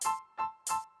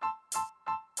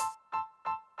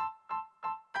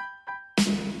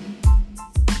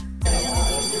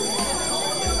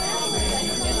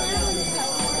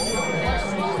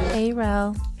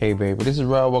Rel. Hey baby, this is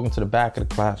Rel. Welcome to the back of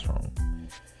the classroom.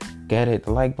 Go ahead, hit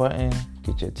the like button,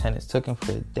 get your attendance taken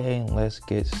for the day, and let's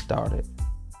get started.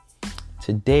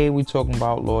 Today we're talking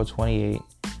about Law 28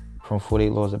 from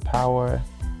 48 Laws of Power.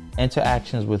 Enter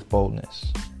actions with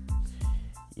boldness.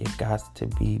 You got to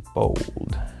be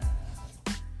bold.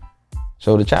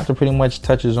 So the chapter pretty much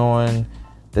touches on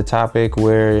the topic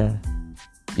where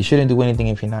you shouldn't do anything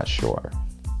if you're not sure.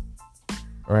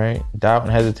 Right? Doubt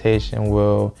and hesitation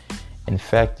will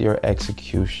infect your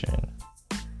execution.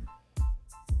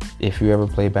 If you ever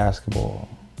play basketball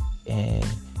and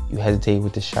you hesitate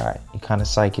with the shot, you kind of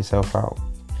psych yourself out.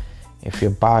 If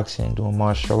you're boxing, doing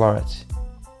martial arts,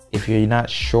 if you're not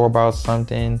sure about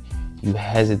something, you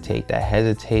hesitate. That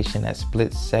hesitation, that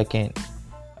split second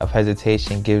of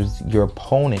hesitation gives your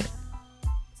opponent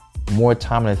more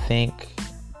time to think,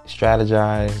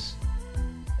 strategize,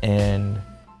 and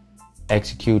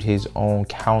execute his own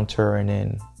counter, and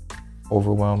then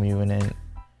overwhelm you, and then,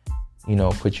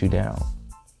 put you down.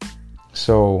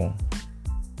 So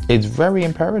it's very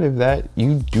imperative that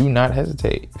you do not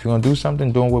hesitate. If you're going to do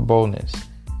something, do it with boldness.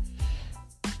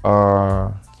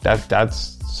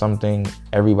 That's something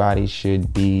everybody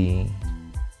should be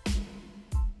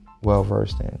well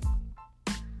versed in.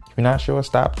 If you're not sure,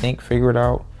 stop, think, figure it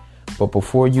out. But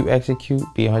before you execute,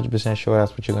 be 100% sure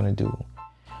that's what you're going to do.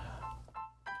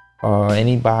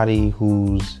 Anybody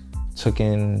who's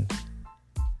taken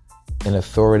an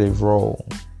authoritative role,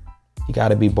 you got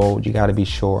to be bold. You got to be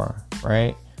sure,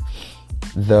 right?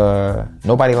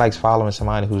 Nobody likes following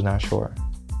somebody who's not sure.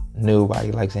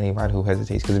 Nobody likes anybody who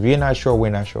hesitates. Because if you're not sure, we're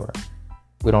not sure.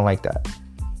 We don't like that.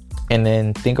 And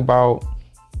then think about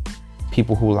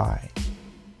people who lie.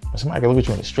 Somebody can look at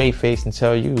you in a straight face and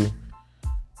tell you,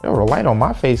 yo, the light on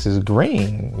my face is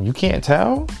green. You can't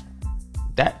tell?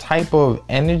 That type of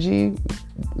energy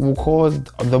will cause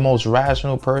the most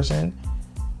rational person.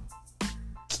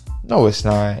 No, it's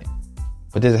not.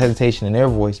 But there's a hesitation in their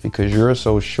voice because you're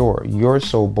so sure. You're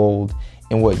so bold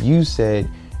in what you said.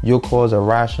 You'll cause a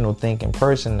rational thinking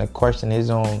person to question his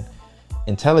own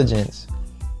intelligence.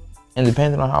 And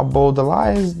depending on how bold the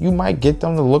lie is, you might get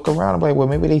them to look around and be like, well,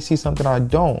 maybe they see something I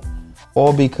don't.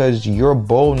 All because your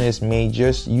boldness may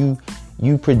just, you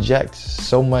project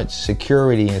so much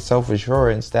security and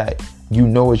self-assurance that you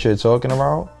know what you're talking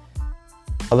about.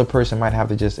 Other person might have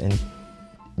to just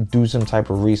do some type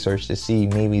of research to see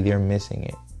maybe they're missing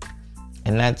it.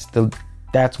 And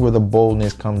that's where the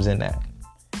boldness comes in at.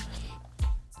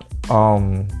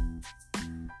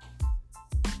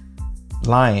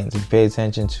 Lions, if you pay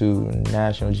attention to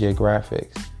National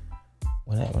Geographic,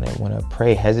 when a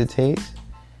prey hesitates,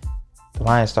 the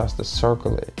lion starts to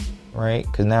circle it, right?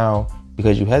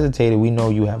 Because you hesitated, we know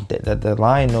you have the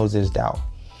lion knows there's doubt.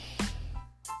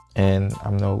 And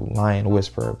I'm no lion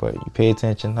whisperer, but you pay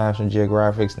attention to National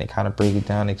Geographic, and they kind of break it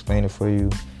down, explain it for you.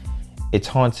 It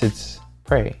taunts its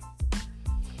prey,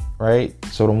 right?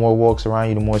 So the more it walks around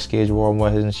you, the more scared you are, the more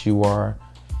hesitant you are,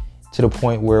 to the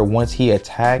point where once he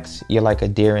attacks, you're like a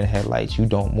deer in headlights. You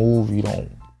don't move, you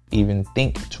don't even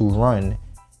think to run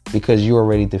because you're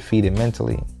already defeated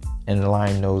mentally. And the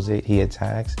lion knows it, he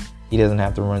attacks. He doesn't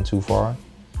have to run too far.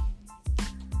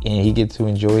 And he gets to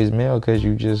enjoy his meal because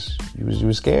you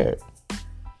were scared.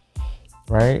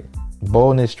 Right?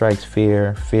 Boldness strikes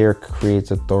fear. Fear creates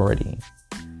authority.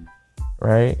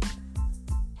 Right?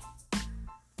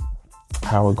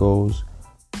 How it goes.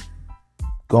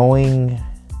 Going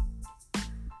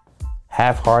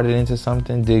half-hearted into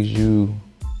something digs you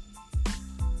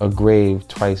a grave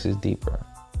twice as deeper.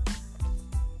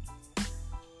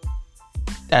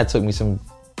 That took me some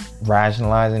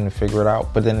rationalizing to figure it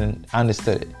out, but then I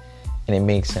understood it and it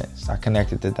makes sense. I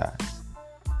connected the dots.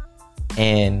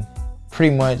 And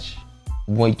pretty much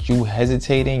when you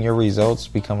hesitating, your results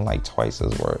become like twice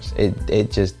as worse.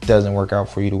 It just doesn't work out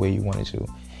for you the way you wanted to.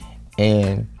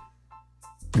 And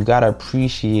you gotta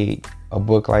appreciate a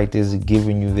book like this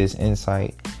giving you this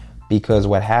insight, because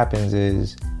what happens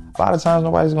is a lot of times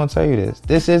nobody's gonna tell you this.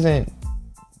 This isn't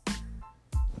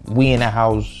we in the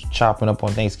house chopping up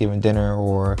on Thanksgiving dinner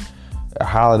or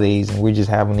holidays and we're just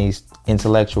having these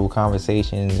intellectual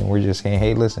conversations and we're just saying,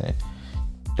 hey, listen,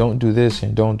 don't do this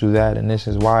and don't do that and this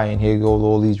is why, and here go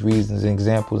all these reasons and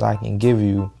examples I can give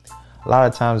you. A lot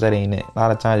of times that ain't it. A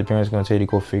lot of times your parents are going to tell you to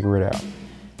go figure it out,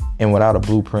 and without a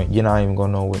blueprint you're not even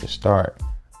going to know where to start.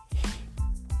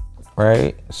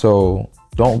 Right? So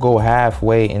don't go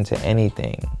halfway into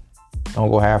anything. Don't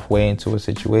go halfway into a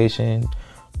situation.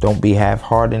 Don't be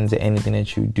half-hearted into anything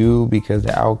that you do, because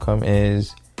the outcome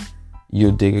is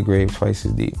you'll dig a grave twice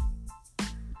as deep.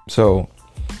 So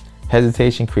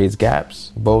hesitation creates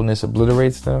gaps. Boldness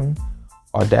obliterates them.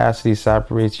 Audacity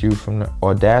separates you from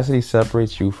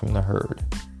the herd.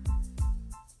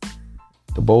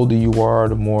 The bolder you are,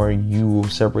 the more you will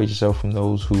separate yourself from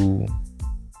those who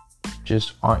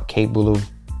just aren't capable of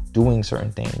doing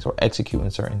certain things or executing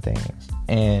certain things.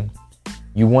 And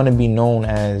you want to be known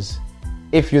as,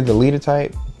 if you're the leader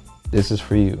type, this is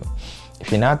for you.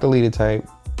 If you're not the leader type,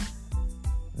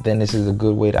 then this is a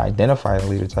good way to identify the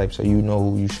leader type so you know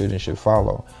who you should and should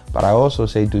follow. But I also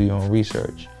say do your own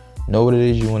research. Know what it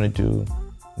is you want to do.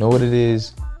 Know what it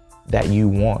is that you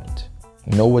want.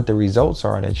 Know what the results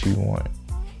are that you want.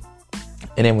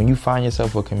 And then when you find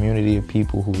yourself a community of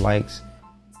people who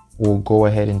will go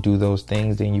ahead and do those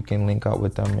things, then you can link up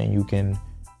with them and you can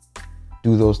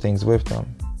do those things with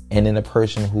them. And then a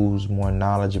person who's more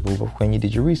knowledgeable, but when you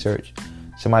did your research,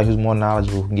 somebody who's more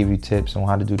knowledgeable can give you tips on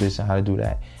how to do this and how to do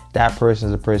that. That person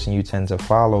is a person you tend to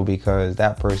follow because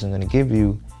that person is going to give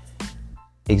you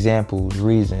examples,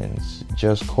 reasons,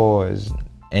 just cause,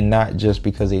 and not just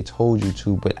because they told you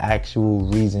to, but actual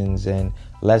reasons and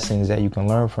lessons that you can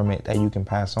learn from it that you can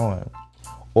pass on.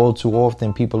 All too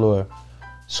often, people are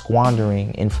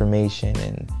squandering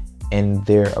information and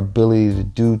their ability to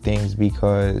do things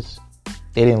because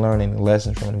they didn't learn any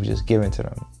lessons from it. It was just given to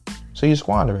them. So you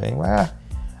squander it. Well,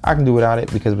 I can do without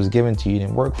it because it was given to you. You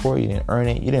didn't work for it. You didn't earn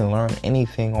it. You didn't learn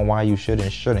anything on why you should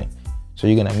and shouldn't. So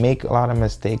you're going to make a lot of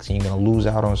mistakes and you're going to lose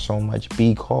out on so much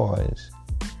because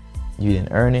you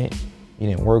didn't earn it. You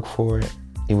didn't work for it.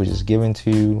 It was just given to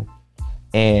you.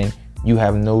 And you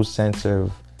have no sense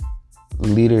of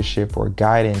leadership or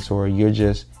guidance, or you're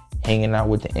just hanging out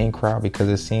with the in crowd because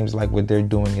it seems like what they're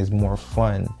doing is more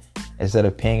fun instead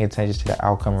of paying attention to the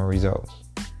outcome and results.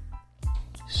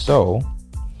 So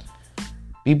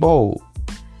be bold,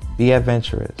 be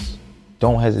adventurous,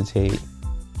 don't hesitate.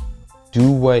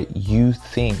 Do what you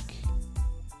think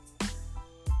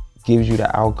gives you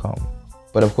the outcome.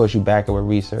 But of course, you back it with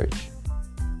research.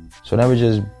 So never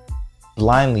just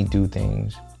blindly do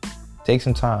things. Take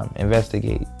some time,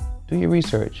 investigate, do your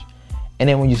research. And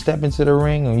then when you step into the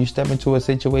ring, when you step into a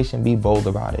situation, be bold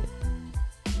about it,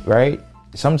 right?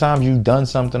 Sometimes you've done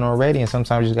something already and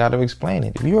sometimes you just got to explain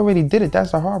it. If you already did it,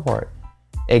 that's the hard part.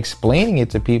 Explaining it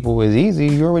to people is easy.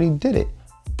 You already did it,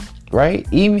 right?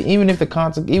 Even if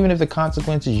the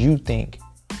consequences you think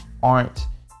aren't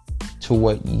to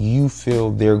what you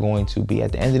feel they're going to be,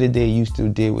 at the end of the day, you still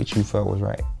did what you felt was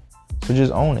right. So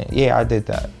just own it. Yeah, I did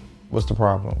that. What's the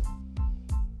problem?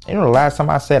 You know, the last time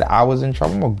I said I was in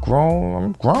trouble, I'm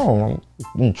grown.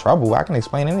 I'm in trouble. I can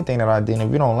explain anything that I did. And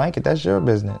if you don't like it, that's your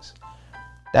business.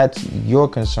 That's your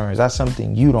concerns. That's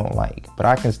something you don't like. But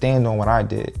I can stand on what I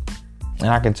did. And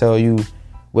I can tell you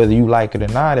whether you like it or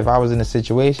not. If I was in a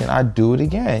situation, I'd do it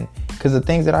again. Because the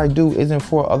things that I do isn't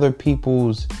for other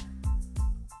people's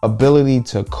ability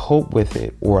to cope with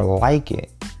it or like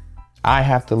it. I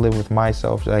have to live with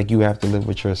myself like you have to live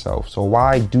with yourself. So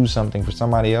why do something for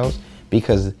somebody else?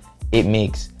 Because it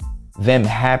makes them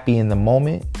happy in the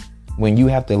moment, when you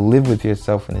have to live with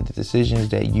yourself and the decisions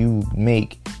that you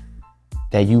make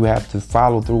that you have to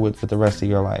follow through with for the rest of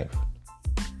your life.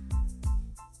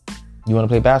 You want to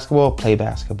play basketball? Play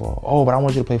basketball. Oh, but I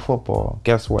want you to play football.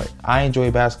 Guess what? I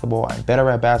enjoy basketball. I'm better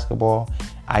at basketball.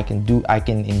 I can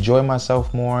enjoy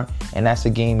myself more, and that's a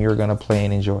game you're going to play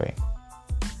and enjoy.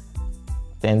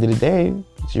 At the end of the day,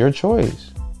 it's your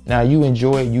choice. Now, you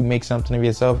enjoy it, you make something of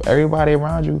yourself. Everybody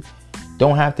around you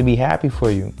don't have to be happy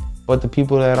for you, but the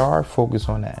people that are, focus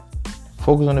on that.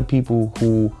 Focus on the people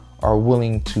who are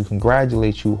willing to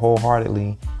congratulate you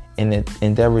wholeheartedly in the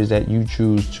endeavors that you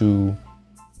choose to,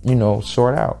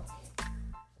 sort out.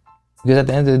 Because at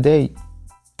the end of the day,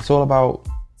 it's all about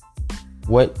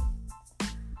what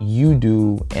you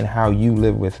do and how you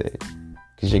live with it.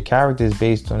 Because your character is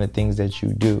based on the things that you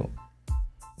do.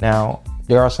 Now,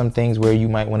 there are some things where you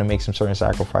might want to make some certain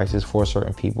sacrifices for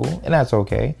certain people, and that's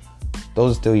okay.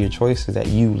 Those are still your choices that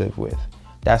you live with.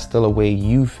 That's still a way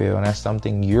you feel, and that's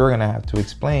something you're going to have to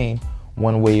explain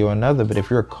one way or another. But if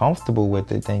you're comfortable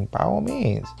with it, then by all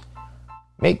means,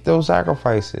 make those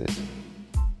sacrifices.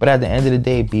 But at the end of the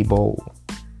day, be bold.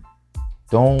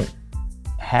 Don't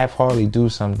half-heartedly do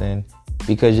something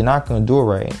because you're not going to do it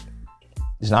right.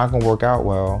 It's not going to work out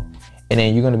well. And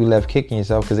then you're going to be left kicking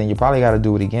yourself because then you probably got to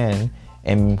do it again.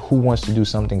 And who wants to do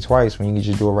something twice when you can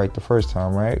just do it right the first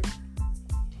time, right?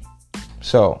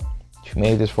 So, if you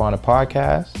made this far on the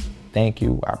podcast, thank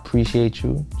you. I appreciate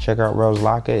you. Check out Rel's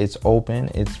Locker. It's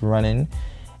open. It's running.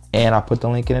 And I'll put the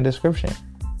link in the description.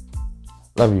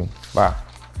 Love you. Bye.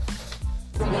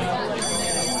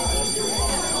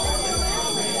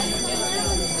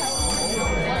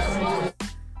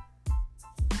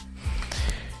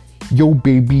 Yo,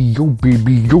 baby,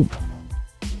 yo.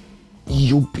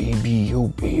 Yo, baby,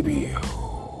 yo, baby, yo.